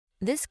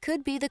This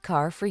could be the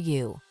car for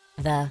you.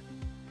 The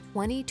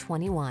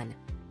 2021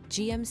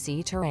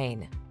 GMC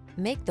Terrain.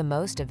 Make the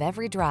most of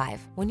every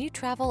drive when you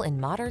travel in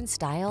modern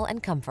style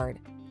and comfort.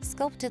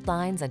 Sculpted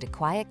lines and a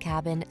quiet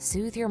cabin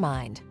soothe your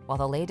mind, while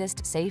the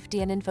latest safety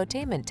and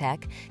infotainment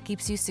tech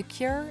keeps you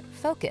secure,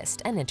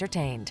 focused, and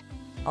entertained.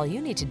 All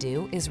you need to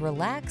do is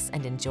relax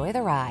and enjoy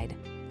the ride.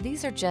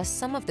 These are just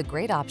some of the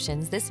great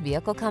options this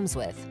vehicle comes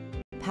with: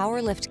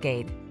 power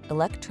liftgate,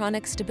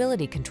 electronic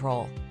stability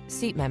control,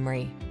 seat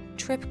memory,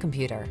 trip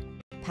computer,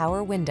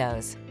 power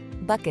windows,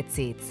 bucket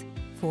seats,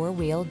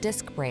 four-wheel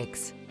disc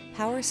brakes,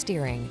 power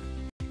steering.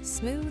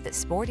 Smooth,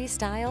 sporty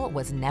style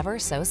was never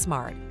so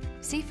smart.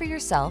 See for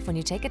yourself when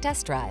you take a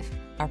test drive.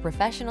 Our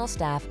professional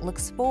staff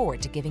looks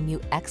forward to giving you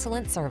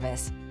excellent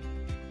service.